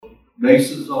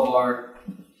basis of our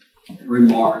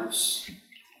remarks.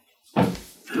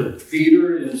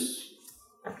 Peter is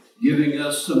giving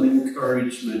us some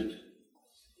encouragement.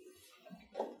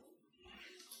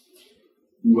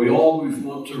 We always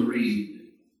want to read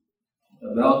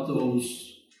about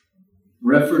those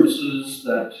references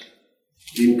that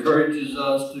encourages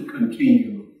us to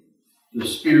continue the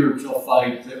spiritual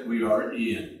fight that we are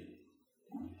in.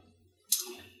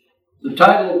 The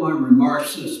title of my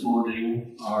remarks this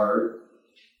morning are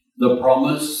The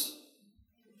Promise,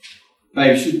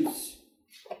 Patience,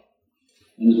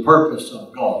 and the Purpose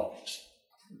of God.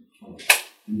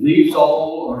 And these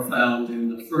all are found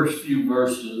in the first few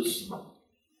verses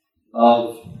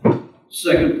of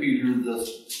 2 Peter,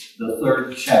 the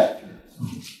third chapter.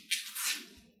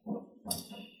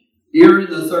 Here in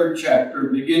the third chapter,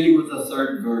 beginning with the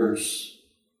third verse,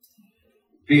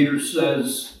 Peter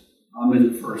says, I'm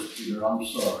in the first Peter, I'm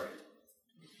sorry.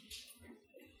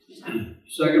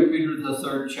 2 Peter, the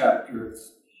third chapter,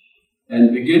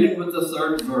 and beginning with the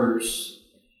third verse,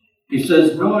 he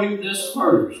says, knowing this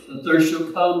first, that there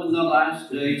shall come in the last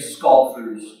days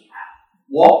scoffers,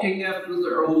 walking after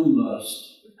their own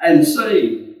lust, and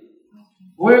saying,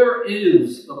 where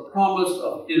is the promise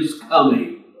of his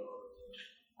coming?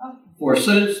 For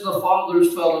since the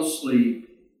fathers fell asleep,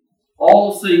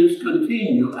 all things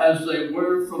continue as they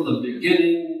were from the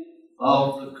beginning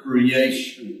of the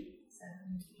creation.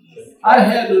 I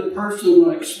had a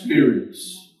personal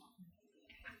experience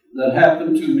that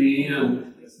happened to me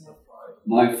and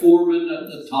my foreman at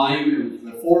the time. It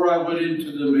was before I went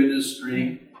into the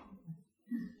ministry.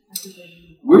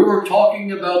 We were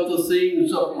talking about the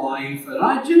things of life, and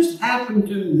I just happened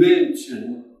to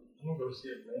mention,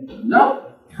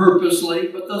 not purposely,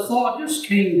 but the thought just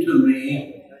came to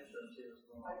me.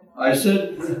 I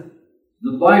said,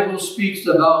 the Bible speaks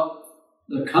about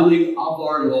the coming of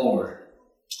our Lord.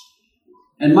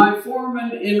 And my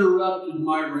foreman interrupted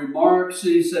my remarks.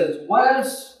 He says,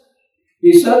 Wes,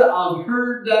 he said, I've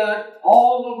heard that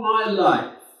all of my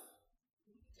life.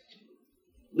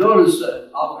 Notice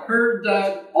that. I've heard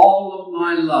that all of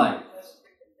my life.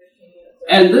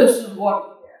 And this is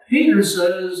what Peter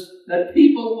says that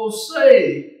people will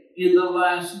say in the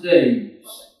last days.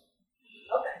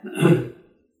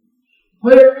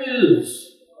 Where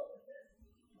is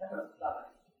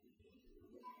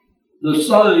the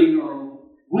sign, or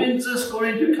when's this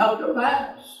going to come to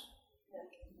pass?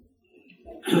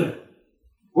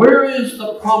 Where is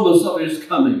the promise of his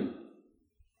coming?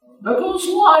 Because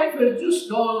life had just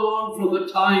gone on from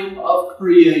the time of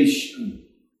creation.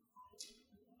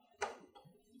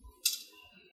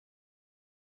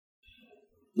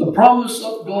 The promise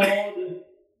of God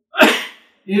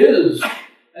is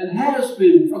and has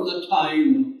been from the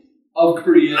time of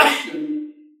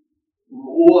creation,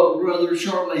 or rather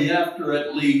shortly after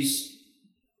at least,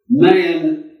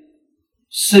 man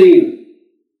sinned.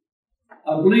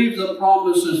 I believe the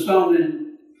promise is found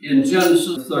in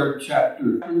Genesis 3rd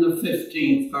chapter, in the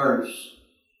 15th verse,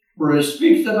 where it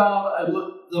speaks about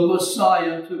the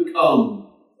Messiah to come.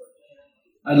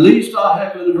 At least I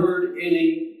haven't heard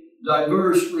any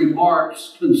diverse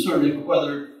remarks concerning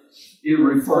whether it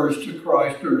refers to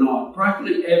Christ or not.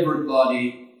 Practically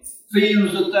everybody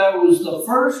feels that that was the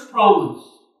first promise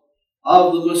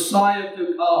of the Messiah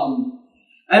to come.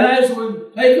 And as we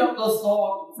take up the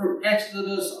thought from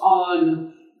Exodus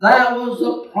on, that was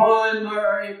the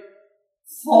primary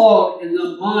thought in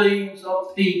the minds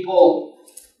of people.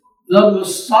 The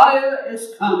Messiah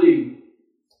is coming.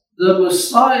 The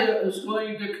Messiah is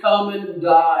going to come and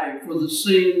die for the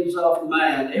sins of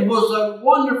man. It was a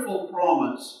wonderful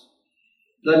promise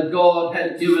that God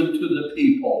had given to the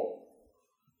people.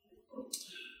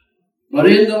 But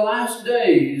in the last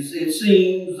days, it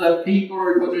seems that people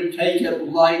are going to take it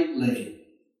lightly.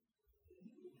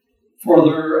 For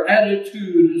their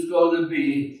attitude is going to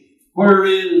be, where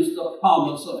is the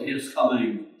promise of his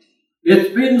coming?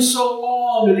 It's been so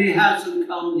long and he hasn't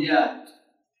come yet.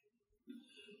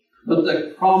 But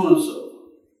the promise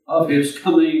of his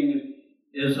coming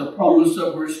is a promise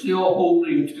that we're still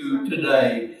holding to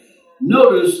today.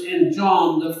 Notice in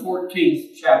John, the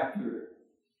 14th chapter.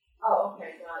 Oh,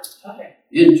 okay, God. Okay.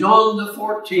 In John, the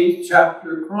 14th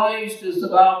chapter, Christ is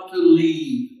about to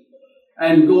leave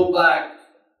and go back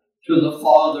to the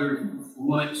Father from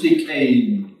whence he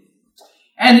came.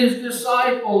 And his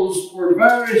disciples were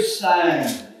very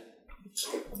sad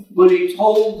when he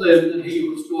told them that he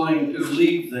was going to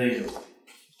leave them.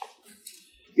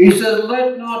 He said,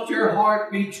 let not your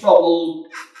heart be troubled.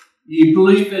 Ye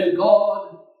believe in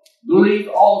God, believe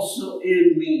also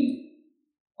in me.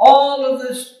 All of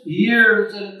this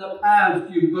years and in the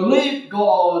past, you believed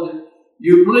God,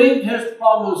 You believed his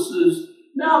promises.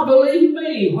 Now believe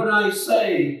me when I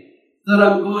say that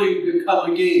I'm going to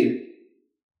come again.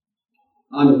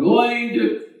 I'm going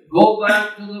to go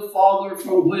back to the Father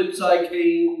from whence I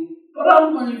came, but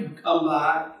I'm going to come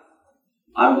back.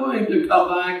 I'm going to come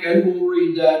back, and we'll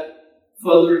read that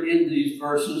further in these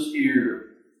verses here.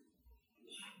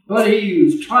 But he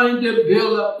was trying to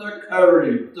build up their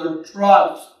courage, their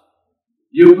trust.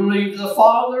 You believe the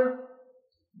Father?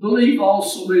 Believe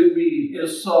also in me,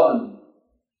 his Son.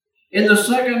 In the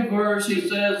second verse, he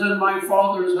says, in my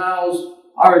Father's house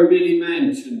are many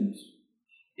mansions.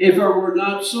 If it were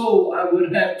not so, I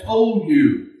would have told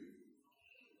you.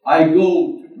 I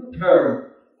go to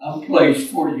prepare a place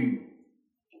for you.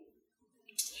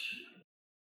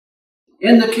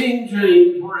 In the King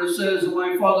James, where it says, in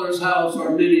my Father's house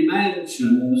are many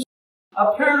mansions,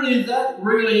 apparently that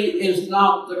really is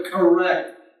not the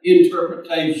correct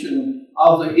interpretation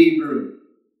of the Hebrew.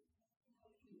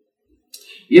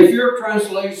 If your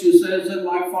translation says, in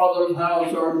my Father's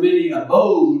house are many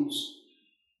abodes,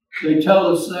 they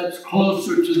tell us that's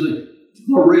closer to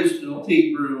the original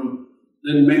Hebrew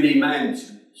than many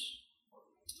mansions.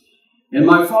 In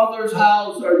my Father's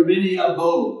house are many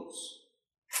abodes.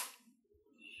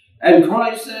 And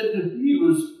Christ said that he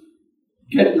was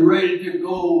getting ready to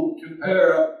go to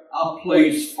prepare a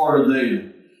place for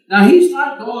them. Now, he's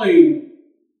not going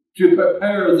to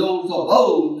prepare those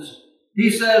abodes.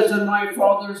 He says, in my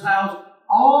Father's house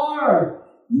are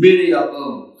many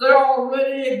abodes. They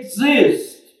already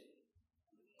exist.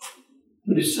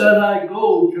 But he said, I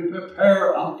go to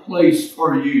prepare a place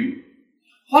for you.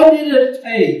 What did it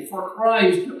take for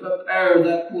Christ to prepare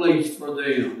that place for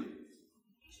them?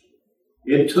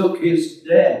 It took his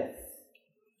death,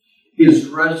 his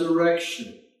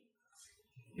resurrection,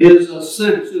 his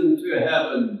ascension to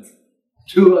heaven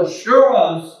to assure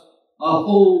us a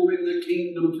home in the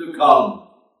kingdom to come.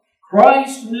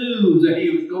 Christ knew that he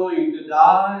was going to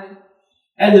die,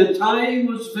 and the time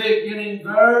was getting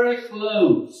very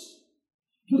close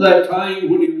to that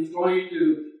time when he was going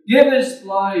to give his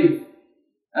life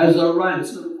as a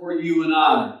ransom for you and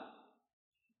I.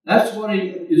 That's what he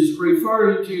is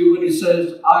referring to when he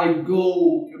says, I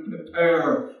go to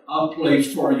prepare a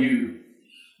place for you.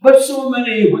 But so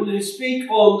many, when they speak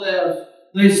on this,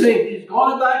 they say he's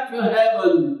going back to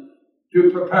heaven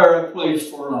to prepare a place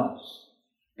for us.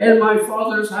 In my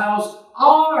Father's house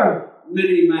are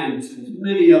many mansions,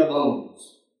 many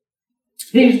abodes.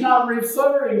 He's not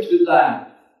referring to that.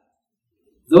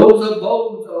 Those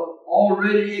abodes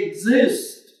already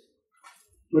exist.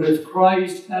 But if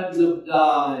Christ hadn't have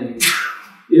died,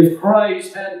 if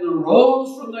Christ hadn't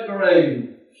arose from the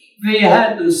grave, if he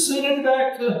hadn't ascended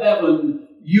back to heaven,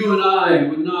 you and I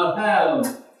would not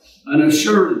have an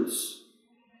assurance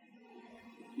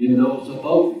in those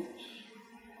abodes,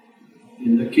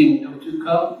 in the kingdom to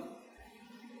come.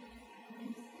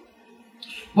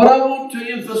 But I want to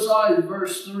emphasize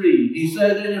verse 3. He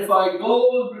said, and if I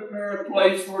go and prepare a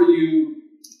place for you,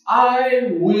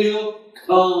 I will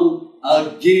come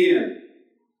again.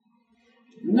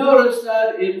 Notice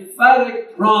that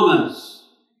emphatic promise.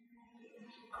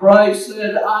 Christ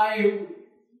said, I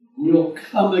will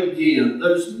come again.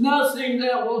 There's nothing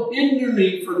that will hinder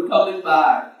me from coming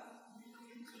back.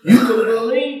 You can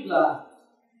believe that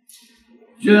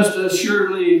just as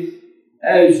surely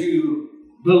as you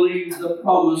believe the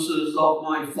promises of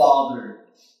my Father.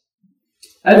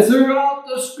 And throughout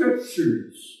the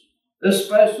Scriptures,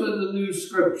 especially the New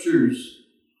Scriptures,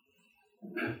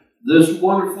 this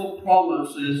wonderful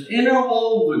promise is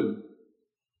interwoven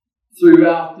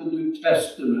throughout the New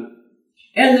Testament.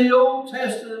 In the Old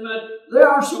Testament, there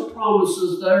are some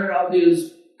promises there of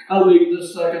his coming the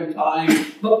second time,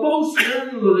 but most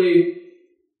generally,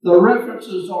 the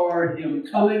references are him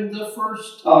coming the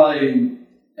first time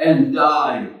and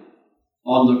dying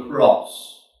on the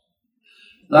cross.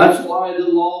 That's why the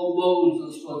law of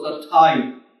Moses was a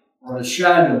type or a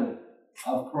shadow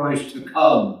of Christ to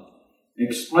come,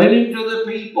 explaining to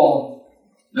the people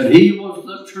that he was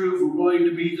going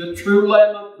to be the true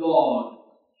Lamb of God.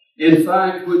 In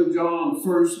fact, when John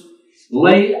first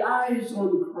laid eyes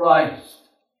on Christ,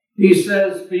 he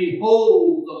says,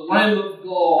 behold, the Lamb of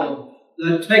God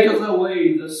that taketh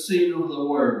away the sin of the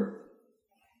world.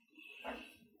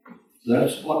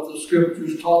 That's what the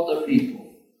Scriptures taught the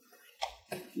people,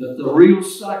 that the real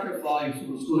sacrifice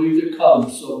was going to come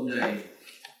someday.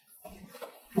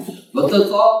 But the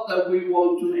thought that we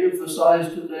want to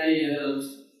emphasize today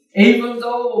is, even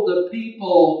though the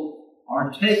people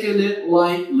are taking it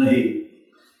lightly,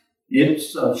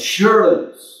 it's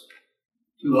assurance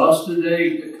to us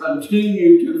today to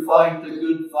continue to fight the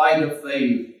good fight of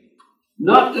faith.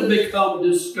 not to become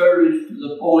discouraged to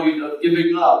the point of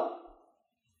giving up,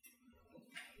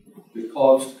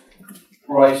 because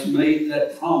Christ made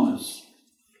that promise.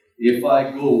 If I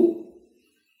go,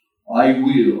 I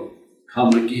will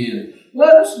come again.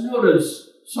 Let us notice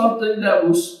something that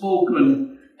was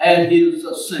spoken at his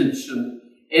ascension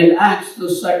in Acts the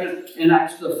first chapter, in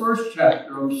Acts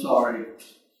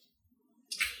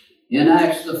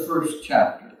the first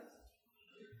chapter.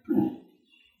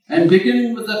 And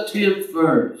beginning with the 10th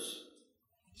verse,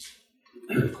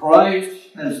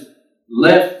 Christ has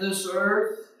left this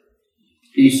earth.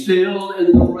 He's still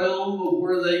in the realm of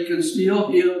where they can still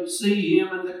see him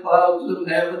in the clouds of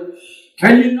heaven.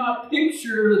 Can you not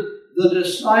picture the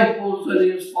disciples and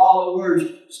his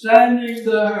followers standing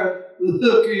there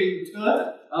looking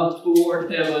up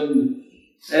toward heaven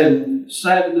and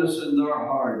sadness in their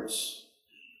hearts?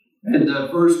 And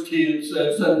verse 10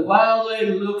 says, and while they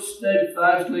looked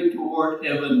steadfastly toward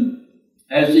heaven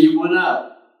as he went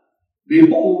up,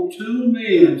 behold, 2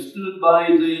 men stood by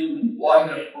them in white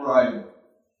apparel.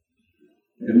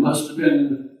 It must have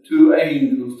been 2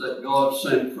 angels that God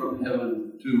sent from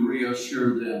heaven to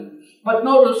reassure them. But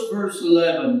notice verse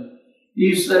 11.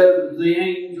 He said, the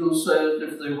angel said,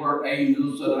 if they were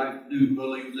angels, and I do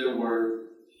believe they were,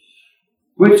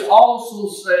 which also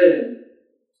said,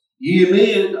 ye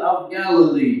men of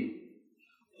Galilee,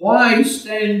 why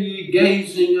stand ye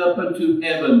gazing up into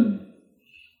heaven?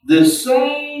 The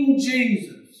same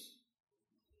Jesus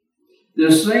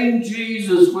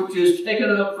which is taken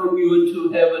up from you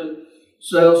into heaven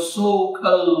shall so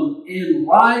come in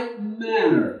like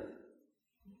manner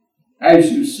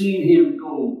as you've seen him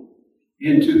go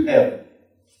into heaven.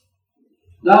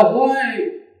 Now,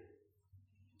 why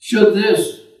should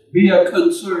this be a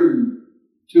concern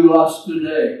to us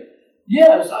today?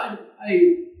 Yes, I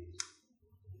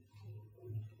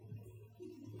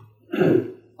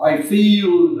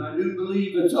feel and I do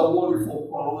believe it's a wonderful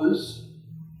promise,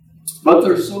 but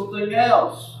there's something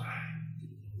else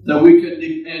that we can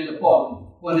depend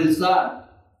upon. What is that?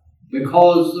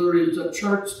 Because there is a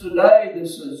church today that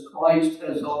says Christ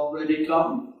has already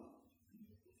come.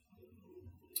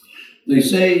 They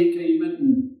say he came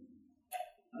in,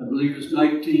 I believe it's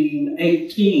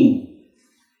 1918.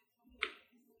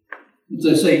 But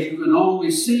they say you can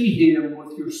only see him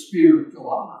with your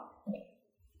spiritual eye.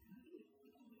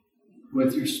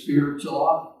 With your spiritual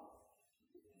eye.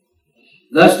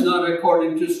 That's not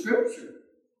according to Scripture.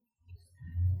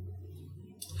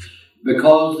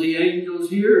 Because the angels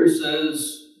here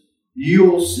says,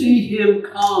 you'll see him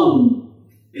come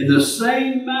in the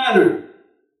same manner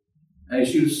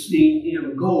as you've seen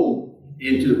him go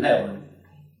into heaven.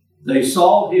 They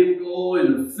saw him go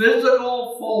in a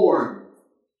physical form.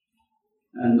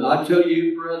 And I tell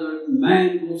you, brethren,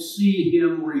 man will see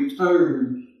him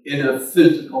return in a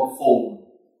physical form.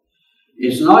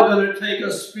 It's not going to take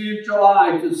a spiritual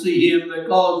eye to see him,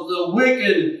 because the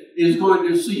wicked is going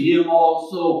to see him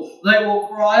also. They will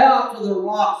cry out to the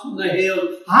rocks and the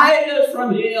hills, hide us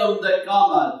from him that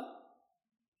cometh.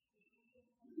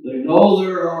 They know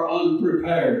they are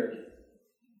unprepared.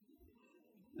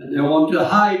 And they want to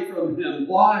hide from him.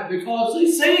 Why? Because they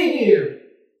see him.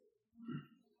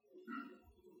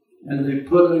 And they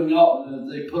put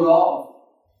off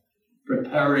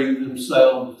preparing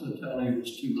themselves to tell him it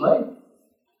was too late.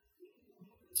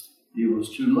 It was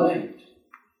too late.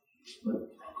 But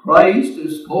Christ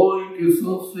is going to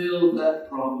fulfill that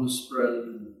promise,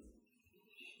 brethren.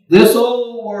 This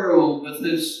old world with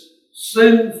its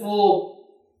sinful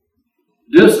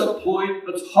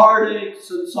disappointments,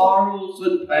 heartaches and sorrows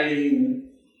and pain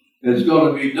is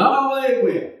going to be done away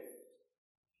with.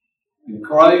 And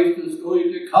Christ is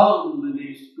going to come and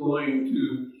he's going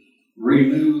to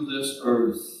renew this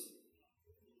earth.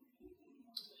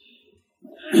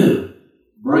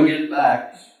 Bring it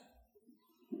back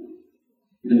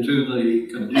into the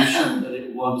condition that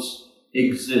it once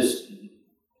existed.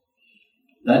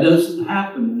 That doesn't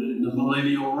happen in the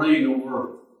millennial reign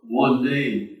over one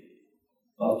day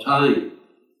of time.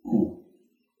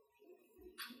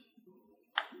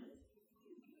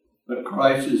 But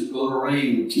Christ is going to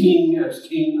reign King as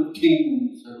King of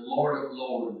Kings and Lord of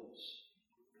Lords.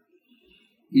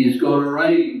 He is going to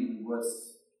reign with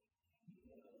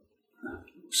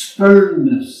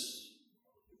sternness.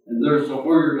 And there's a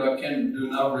word I do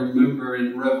not remember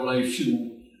in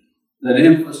Revelation that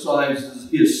emphasizes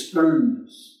his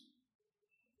sternness.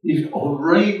 He's going to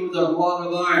reign with a rod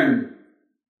of iron.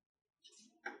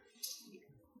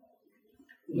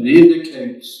 It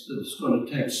indicates that it's going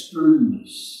to take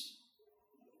sternness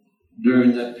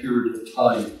during that period of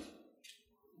time.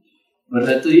 But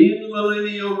at the end of the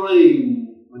millennial reign,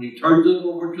 when when he turns it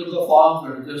over to the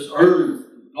Father, this earth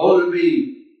is going to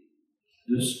be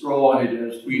destroyed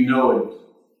as we know it.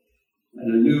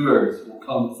 And a new earth will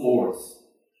come forth.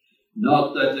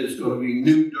 Not that there's going to be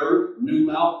new dirt, new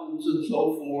mountains, and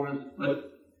so forth,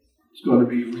 but it's going to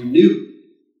be renewed.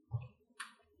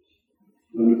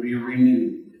 It's going to be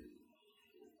renewed.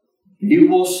 He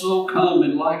will so come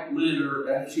in like manner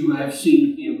as you have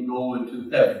seen him go into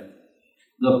heaven.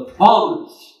 The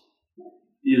promise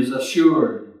is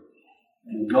assured,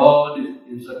 and God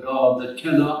is a God that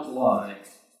cannot lie.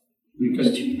 We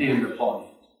can depend upon it.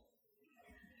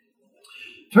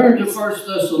 Turn to 1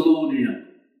 Thessalonians,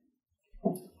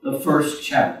 the first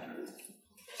chapter.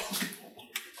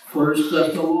 1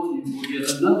 Thessalonians, we'll get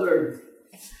another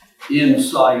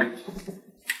insight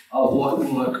of what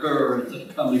will occur at the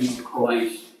coming of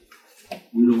Christ.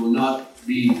 We will not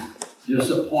be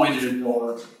disappointed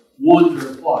or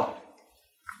wonder what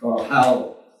or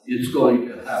how it's going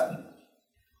to happen.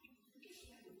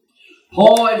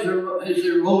 Paul, as he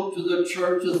wrote to the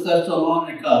church of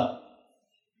Thessalonica,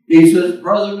 he says,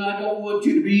 brethren, I don't want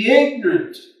you to be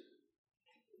ignorant.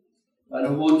 I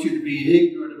don't want you to be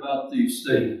ignorant about these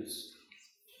things.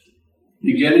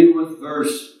 Beginning with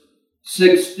verse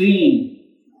 16.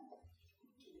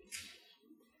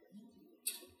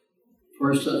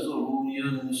 1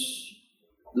 Thessalonians,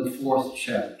 the 4th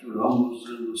chapter, almost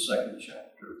in the 2nd chapter.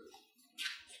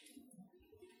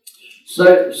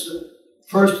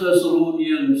 1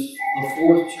 Thessalonians, the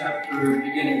 4th chapter,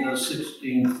 beginning the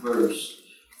 16th verse.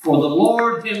 For the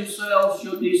Lord himself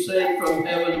shall descend from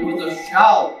heaven with a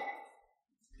shout,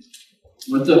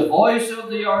 with the voice of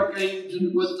the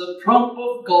archangel, with the trump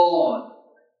of God,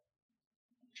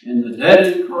 and the dead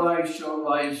in Christ shall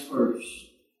rise first.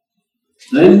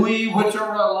 Then we which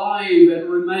are alive and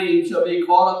remain shall be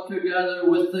caught up together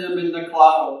with them in the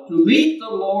cloud, to meet the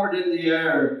Lord in the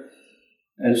air,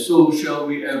 and so shall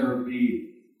we ever be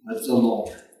with the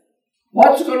Lord.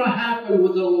 What's going to happen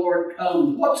when the Lord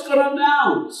comes? What's going to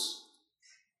announce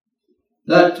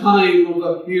that time of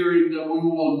appearing that we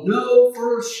will know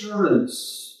for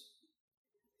assurance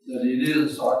that it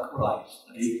is our Christ?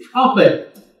 A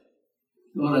trumpet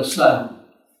going to sound.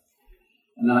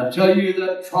 And I tell you,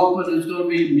 that trumpet is going to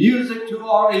be music to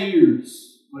our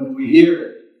ears when we hear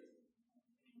it.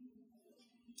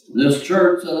 This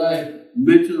church that I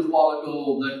mentioned a while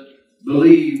ago that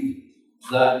believed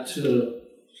that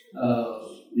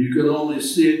you can only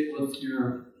see it with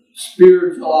your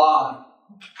spiritual eye.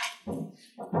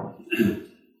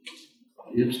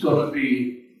 It's going to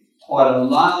be quite a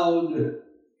loud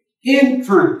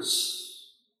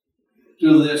entrance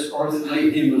to this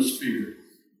earthly hemisphere.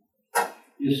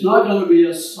 It's not going to be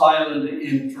a silent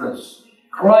entrance.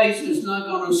 Christ is not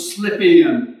going to slip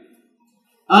in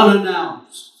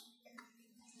unannounced.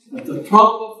 But the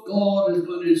trump of God is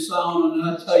going to sound, and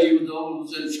I tell you,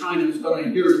 those in China is going to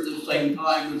hear it at the same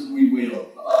time as we will.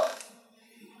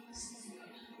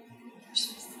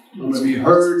 It's going to be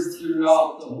heard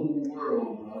throughout the whole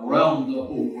world, around the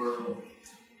whole world,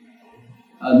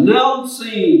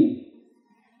 announcing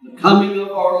the coming of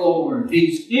our Lord.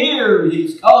 He's here,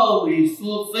 He's come, He's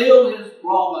fulfilled His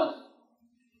promise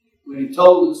when He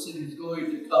told us that He's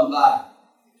going to come back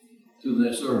to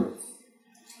this earth.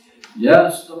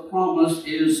 Yes, the promise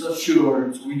is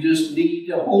assured. We just need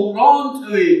to hold on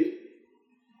to it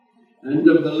and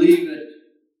to believe it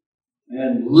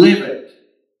and live it.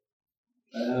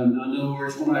 And in other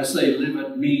words, when I say live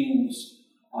it means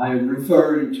I am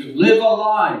referring to live a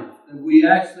life that we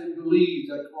actually believe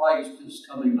that Christ is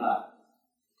coming back.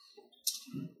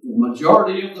 The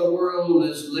majority of the world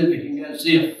is living as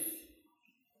if,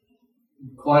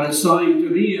 quite a sign to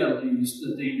me at least,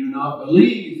 that they do not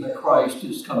believe that Christ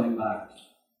is coming back,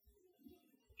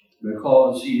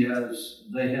 because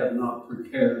they have not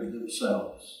prepared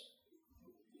themselves.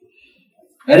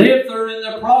 And if they're in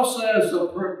the process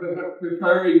of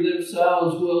preparing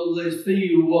themselves, well, they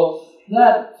feel, well,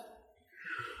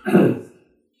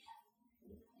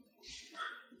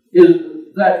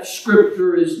 that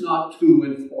scripture is not too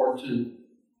important.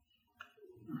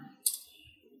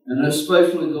 And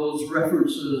especially those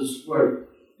references where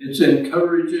it's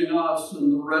encouraging us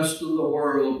and the rest of the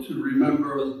world to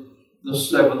remember the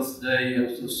seventh day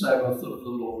as the Sabbath of the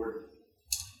Lord.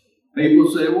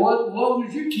 People say, well, as long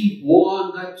as you keep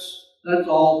one, that's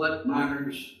all that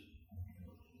matters.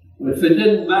 But if it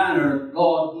didn't matter,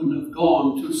 God wouldn't have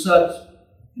gone to such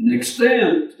an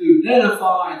extent to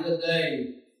identify the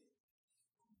day.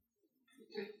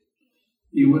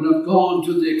 He would have gone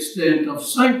to the extent of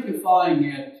sanctifying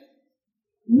it,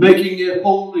 making it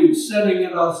holy, setting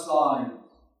it aside.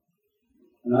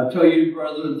 And I tell you,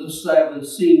 brother, the Sabbath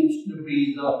seems to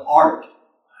be the heart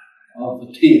of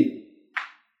the 10.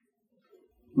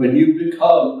 When we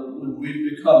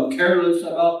become careless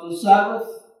about the Sabbath,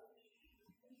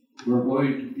 we're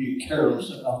going to be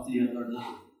careless about the other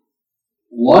 9.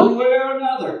 One way or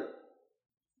another.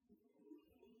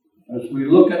 As we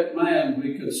look at man,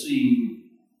 we can see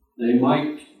they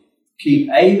might keep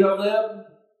 8 of them,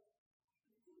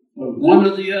 but one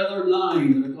of the other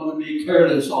 9 they're going to be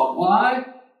careless on. Why?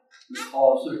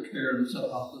 Because they're careless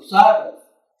about the Sabbath.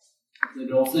 They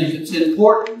don't think it's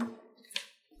important.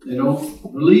 They don't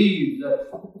believe that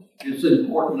it's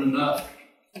important enough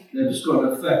that it's going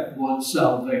to affect one's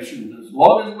salvation. As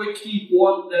long as we keep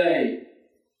one day.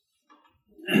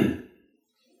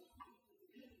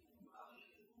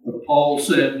 But Paul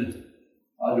said,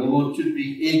 I don't want you to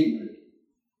be ignorant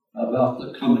about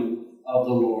the coming of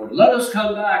the Lord. Let us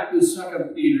come back to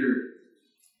 2 Peter.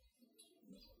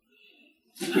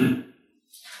 The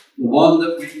one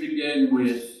that we began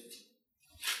with.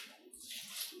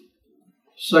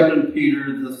 2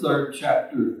 Peter, the 3rd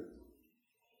chapter.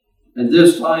 And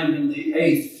this time in the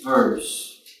 8th verse.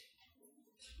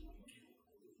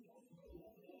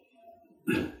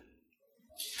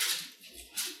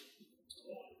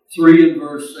 (3 and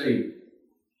verse 8).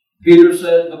 Peter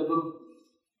said,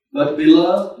 But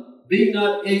beloved, be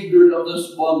not ignorant of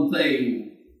this one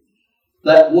thing,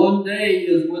 that one day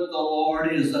is with the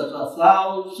Lord is as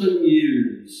 1,000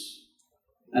 years,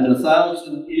 and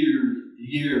 1,000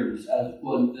 years as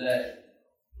one day.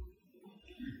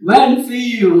 Man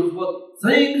feels what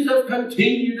things have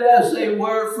continued as they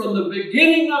were from the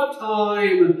beginning of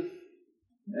time,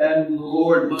 and the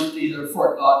Lord must either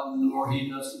forgotten or he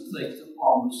doesn't think the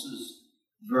promise is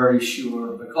very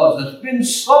sure, because it's been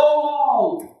so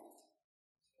long.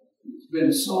 It's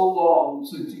been so long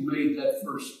since he made that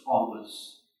first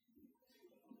promise.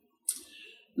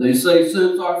 They say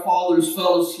since our fathers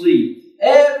fell asleep,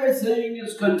 everything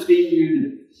is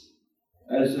continued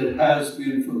as it has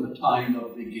been from the time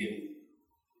of beginning.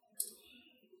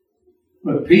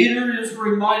 But Peter is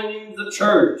reminding the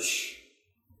church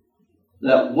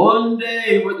that one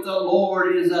day with the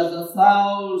Lord is as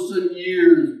 1,000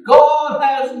 years. God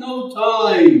has no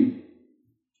time.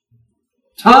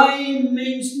 Time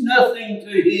means nothing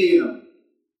to him.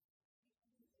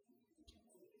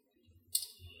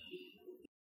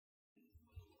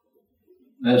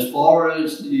 As far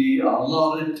as the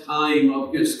allotted time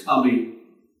of his coming,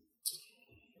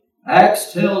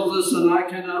 Acts tells us, and I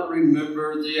cannot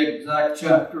remember the exact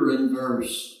chapter and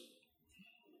verse,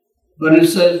 but it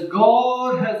says,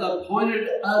 God has appointed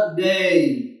a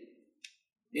day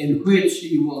in which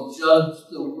he will judge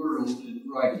the world in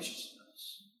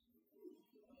righteousness.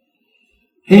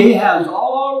 He has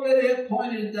already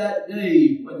appointed that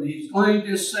day when he's going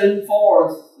to send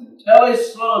forth and tell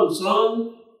his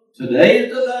son, today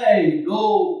is the day,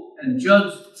 go and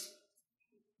judge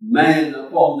man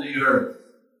upon the earth.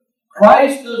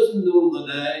 Christ doesn't know the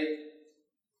day.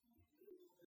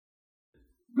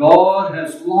 God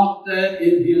has locked that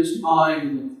in his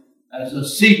mind as a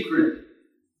secret.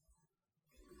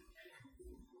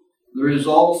 There is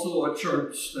also a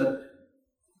church that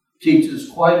teaches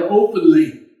quite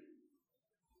openly.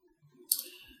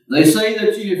 They say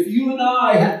that if you and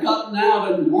I had gotten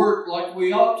out and worked like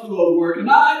we ought to have worked, and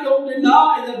I don't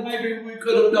deny that maybe we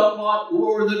could have done a lot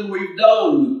more than we've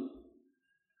done.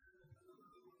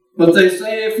 But they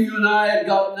say if you and I had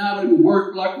gotten out and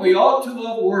worked like we ought to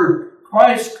have worked,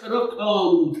 Christ could have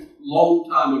come a long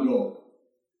time ago.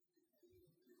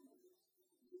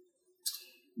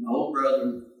 No,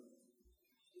 brother.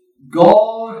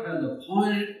 God has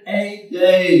appointed a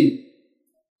day.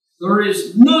 There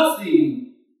is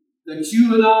nothing that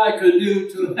you and I can do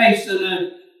to hasten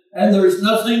it, and there's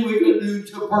nothing we can do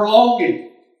to prolong it.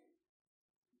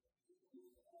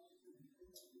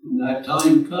 When that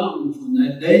time comes, when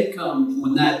that day comes,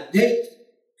 when that date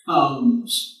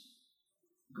comes,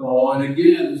 God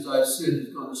again, as I said,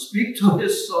 is going to speak to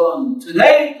his son.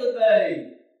 Today is the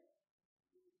day.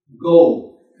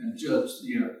 Go and judge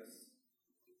the earth.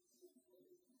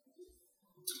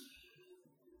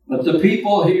 But the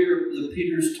people here that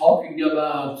Peter's talking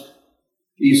about,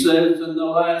 he says in the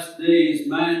last days,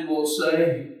 man will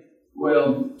say,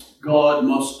 well, God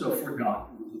must have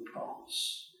forgotten the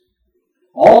promise.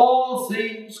 All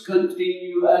things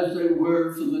continue as they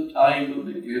were from the time of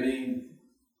beginning.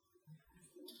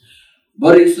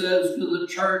 But he says to the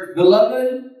church,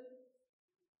 beloved,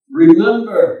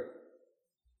 remember,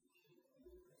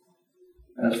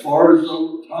 as far as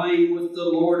the time with the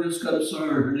Lord is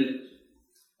concerned,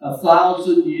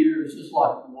 1,000 years is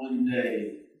like one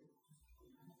day.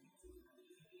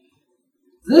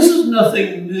 This is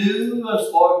nothing new as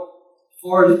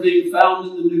far as being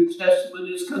found in the New Testament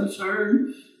is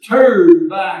concerned, turn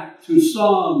back to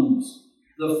Psalms,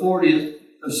 the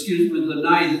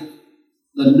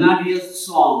 90th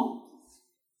Psalm.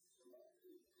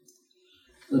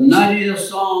 The 90th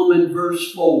Psalm in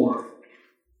verse 4.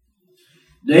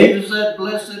 David said,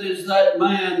 "Blessed is that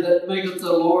man that maketh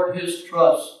the Lord his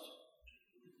trust."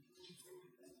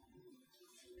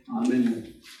 I'm in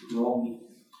the wrong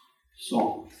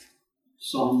psalm.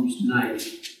 Psalms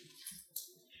 90.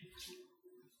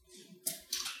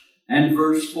 And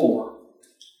verse 4.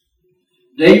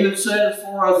 David says,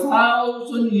 "For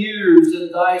 1,000 years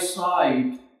at thy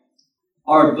side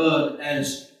are but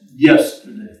as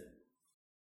yesterday."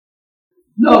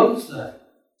 Notice that.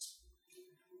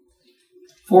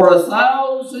 "For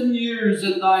 1,000 years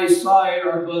at thy side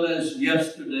are but as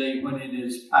yesterday when it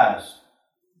is past,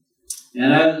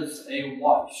 and as a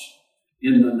watch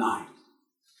in the night."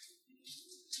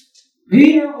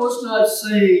 Peter was not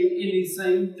saying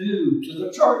anything new to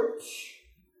the church,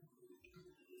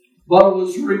 but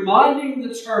was reminding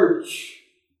the church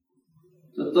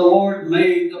that the Lord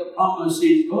made the promise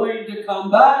He's going to come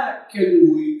back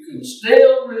and we can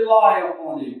still rely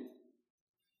upon Him.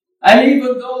 And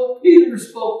even though Peter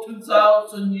spoke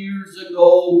 2,000 years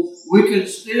ago, we can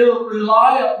still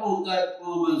rely upon that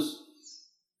promise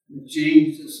that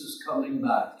Jesus is coming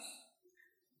back.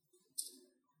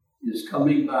 Is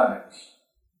coming back.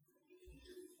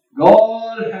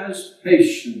 God has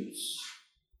patience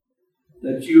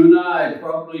that you and I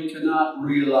probably cannot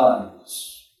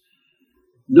realize.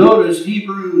 Notice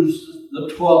Hebrews, the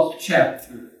 12th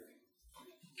chapter.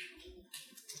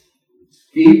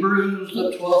 Hebrews,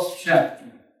 the 12th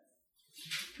chapter,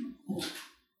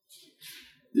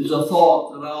 is a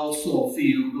thought that I also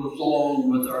feel goes along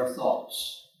with our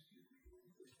thoughts.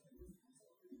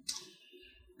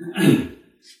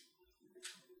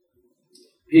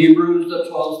 Hebrews, the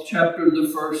 12th chapter, the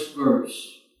first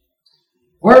verse.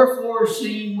 "Wherefore,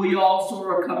 seeing we also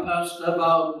are compassed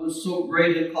about with so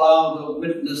great a cloud of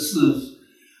witnesses."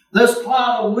 This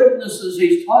cloud of witnesses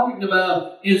he's talking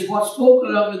about is what's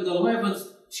spoken of in the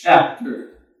 11th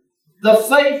chapter, the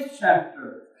faith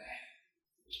chapter.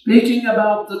 Speaking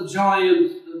about the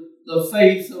giants, the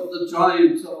faith of the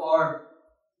giants of our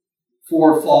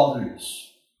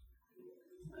forefathers.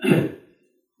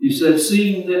 He said,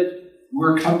 "Seeing that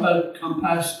we're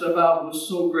compassed about with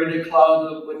so great a cloud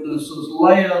of witnesses,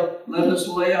 let us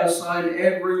lay aside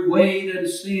every weight and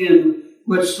sin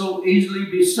which so easily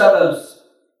beset us.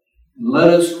 And let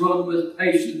us run with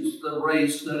patience the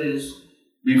race that is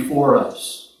before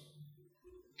us."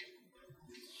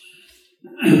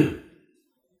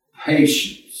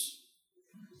 Patience.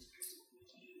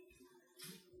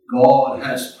 God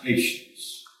has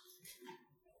patience.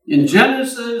 In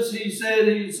Genesis, He said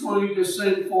He's going to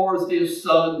send forth His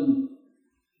Son.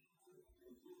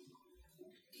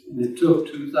 And it took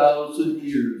 2,000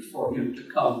 years for Him to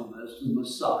come as the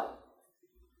Messiah.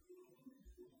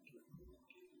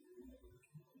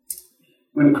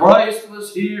 When Christ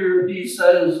was here, He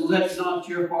says, "Let not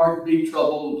your heart be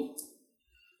troubled.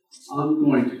 I'm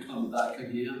going to come back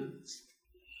again."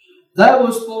 That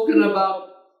was spoken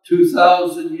about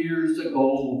 2,000 years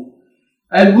ago.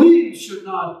 And we should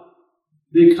not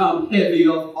become heavy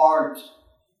of heart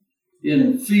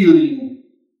in feeling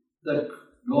that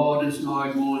God is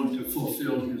not going to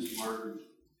fulfill His word.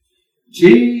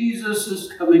 Jesus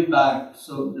is coming back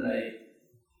someday.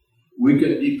 We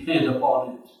can depend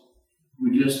upon it.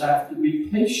 We just have to be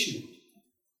patient.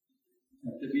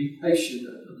 We have to be patient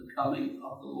until the coming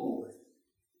of the Lord.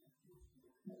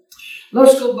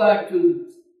 Let's go back to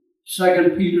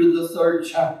 2 Peter, the 3rd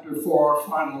chapter, for our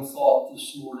final thought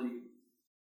this morning.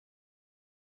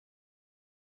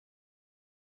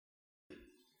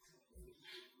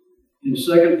 In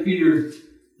 2 Peter,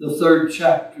 the 3rd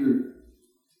chapter,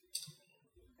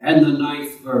 and the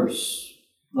 9th verse,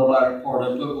 the latter part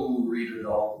of it, we'll read it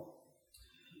all.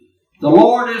 "The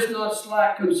Lord is not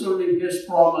slack concerning His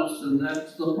promise," and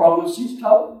that's the promise He's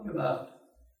talking about,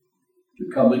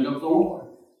 the coming of the Lord.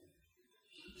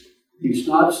 "He's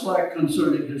not slack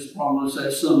concerning His promise,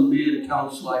 as some men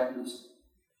count slackness,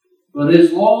 but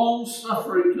is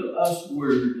long-suffering to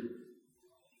usward,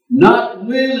 not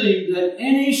willing that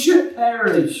any should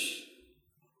perish,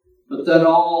 but that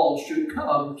all should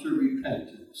come to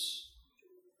repentance."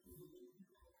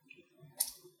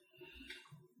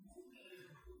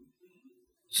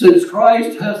 Since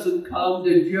Christ hasn't come,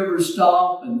 did you ever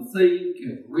stop and think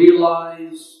and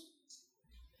realize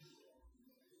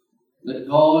that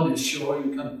God is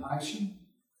showing compassion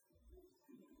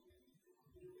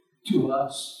to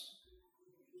us?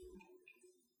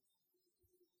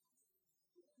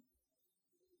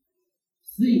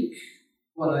 think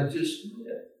what I just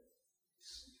read.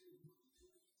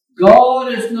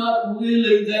 God is not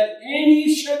willing that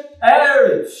any should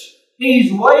perish.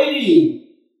 He's waiting.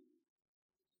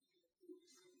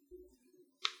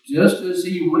 Just as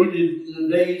he waited in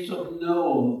the days of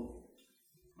Noah.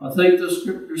 I think the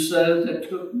scripture says it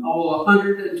took Noah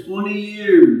 120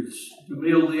 years to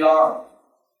build the ark.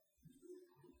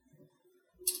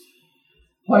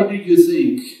 Why do you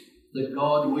think that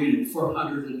God waited for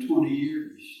 120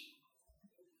 years?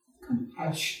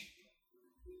 Compassion.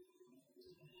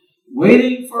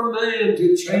 Waiting for man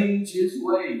to change his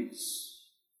ways.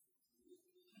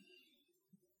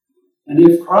 And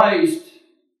if Christ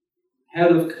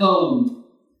had have come,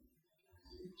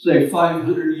 say,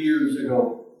 500 years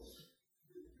ago,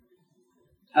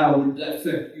 how would that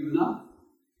affect you and I?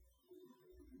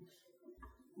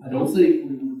 I don't think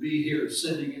we would be here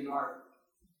sitting in our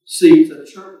seats at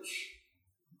church.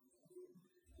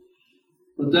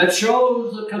 But that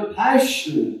shows the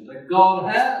compassion that God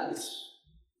has,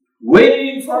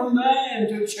 waiting for man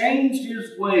to change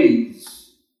his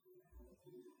ways,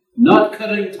 not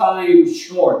cutting time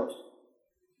short.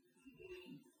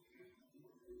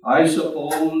 I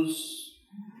suppose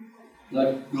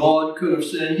that God could have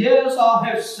said, yes, I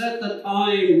have set the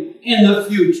time in the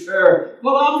future,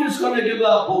 but I'm just going to give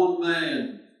up on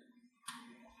man.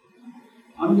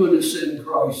 I'm going to send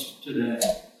Christ today.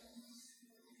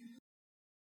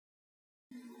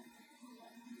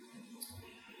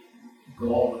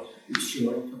 God is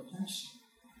showing compassion.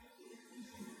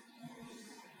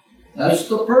 That's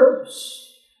the purpose.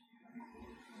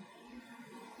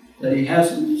 That he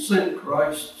hasn't sent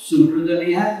Christ sooner than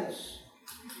he has.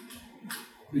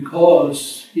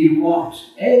 Because he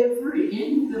wants every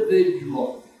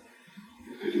individual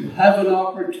to have an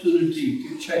opportunity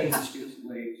to change his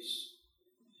ways.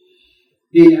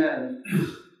 He had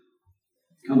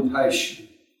compassion.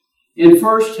 In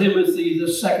 1 Timothy, the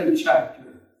 2nd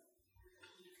chapter,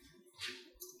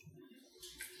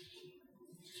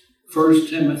 1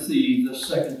 Timothy, the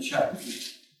 2nd chapter,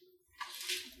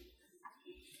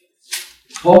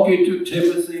 talking to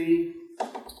Timothy,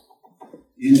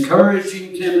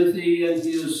 encouraging Timothy in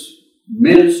his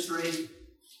ministry.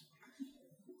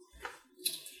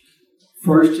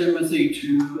 1 Timothy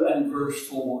 2 and verse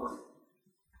 4.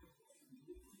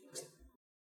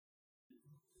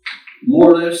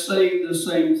 More or less saying the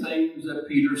same things that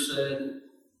Peter said.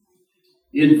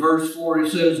 In verse 4 he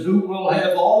says, who will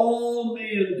have all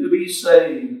men to be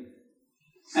saved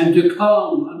and to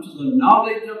come unto the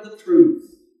knowledge of the truth.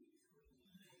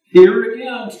 Here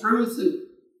again, truth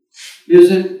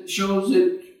shows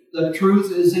that the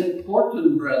truth is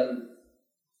important, brethren.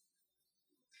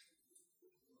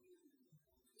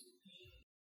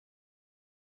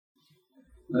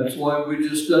 That's why we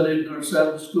just studied in our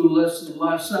Sabbath school lesson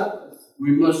last Sabbath.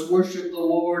 We must worship the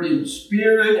Lord in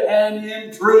spirit and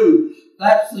in truth.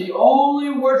 That's the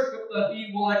only worship that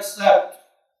he will accept.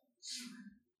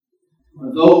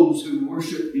 Are those who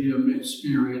worship him in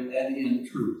spirit and in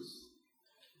truth.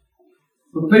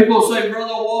 But people say,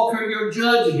 Brother Walker, you're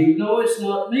judging. No, it's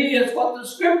not me. It's what the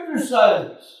scripture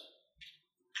says.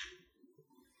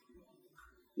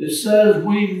 It says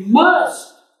we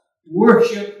must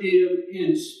worship him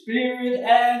in spirit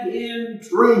and in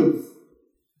truth.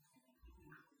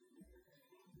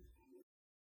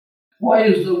 Why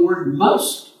is the word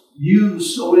must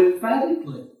used so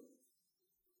emphatically?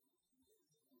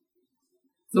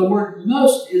 The word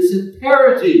must is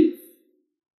imperative.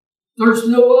 There's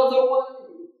no other way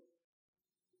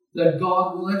that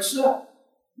God will accept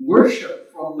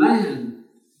worship from man.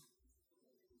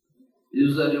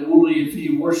 Is that only if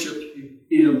he worshiped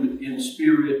him in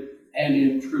spirit and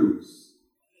in truth.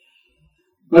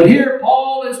 But here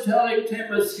Paul is telling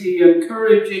Timothy,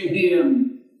 encouraging him.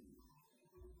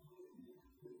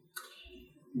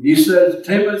 He says,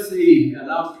 Timothy, and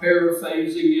I'm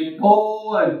paraphrasing it,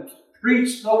 go and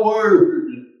preach the word,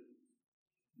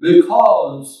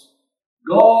 because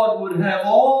God would have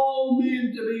all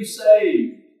men to be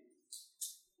saved,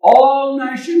 all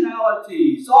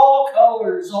nationalities, all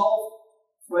colors, all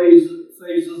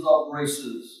phases of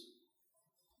races.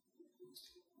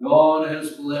 God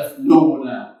has left no one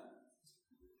out.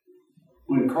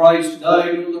 When Christ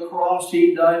died on the cross,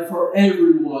 he died for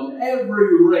everyone,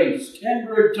 every race,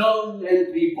 kindred, tongue,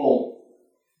 and people.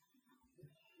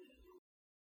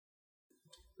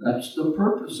 That's the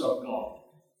purpose of God.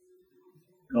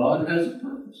 God has a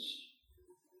purpose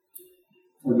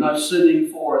for not sending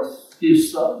forth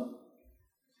his Son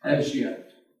as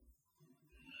yet.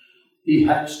 He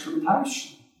has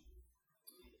compassion.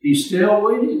 He's still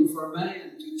waiting for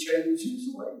man to change his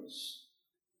ways.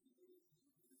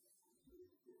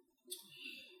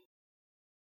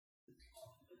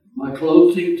 My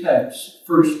closing text,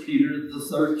 1 Peter, the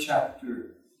 3rd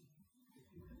chapter.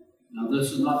 Now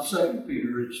this is not 2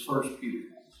 Peter, it's 1 Peter.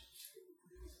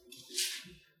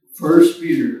 1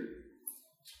 Peter,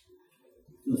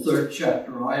 the 3rd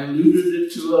chapter. I alluded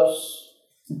it to us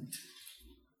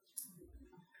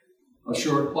a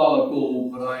short while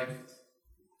ago, but I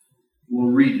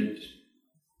will read it.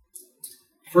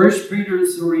 1 Peter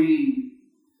 3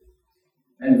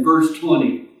 and verse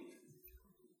 20.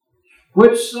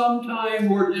 Which sometime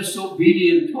were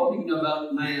disobedient, talking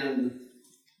about man.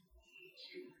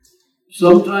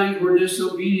 Sometimes we're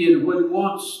disobedient when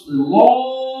once the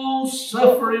long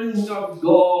suffering of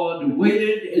God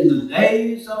waited in the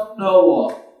days of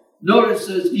Noah. Notice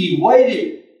it says he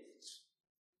waited.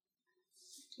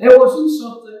 It wasn't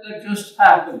something that just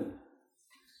happened.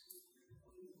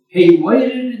 He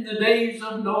waited in the days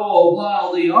of Noah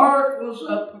while the ark was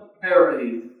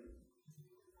preparing,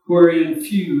 wherein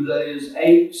few, that is,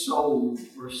 8 souls,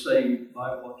 were saved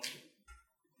by water.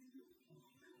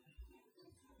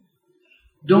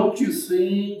 Don't you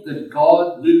think that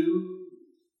God knew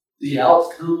the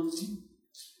outcome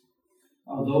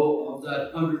of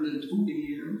that 120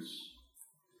 years?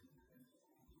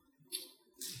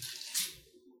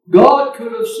 God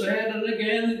could have said, and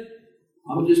again,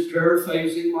 I'm just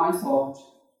paraphrasing my thought.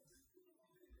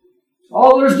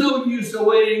 Oh, there's no use of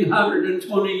waiting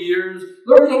 120 years.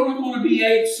 There's only going to be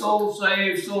 8 souls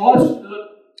saved, so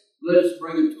let's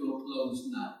bring it to a close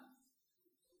now.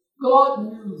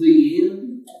 God knew the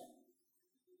end.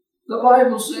 The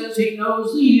Bible says He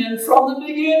knows the end from the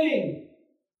beginning.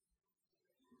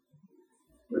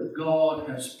 But God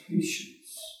has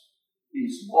patience.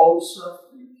 He's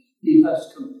long-suffering. He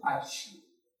has compassion.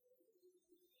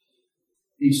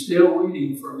 He's still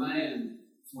waiting for man,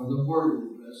 for the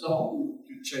world as a whole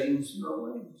to change their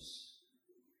ways.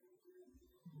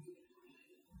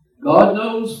 God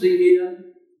knows the end.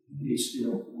 He's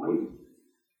still waiting.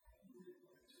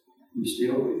 He's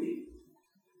still waiting.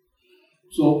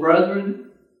 So,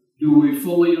 brethren, do we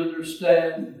fully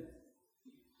understand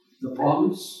the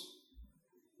promise?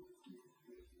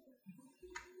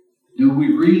 Do we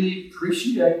really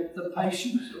appreciate the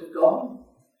patience of God?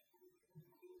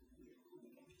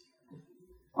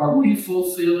 Are we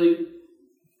fulfilling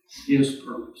His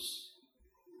purpose?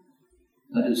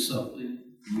 That is something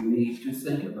we need to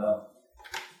think about,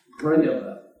 pray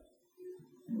about,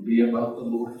 and be about the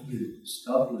Lord's business.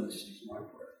 God bless you, my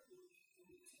friend.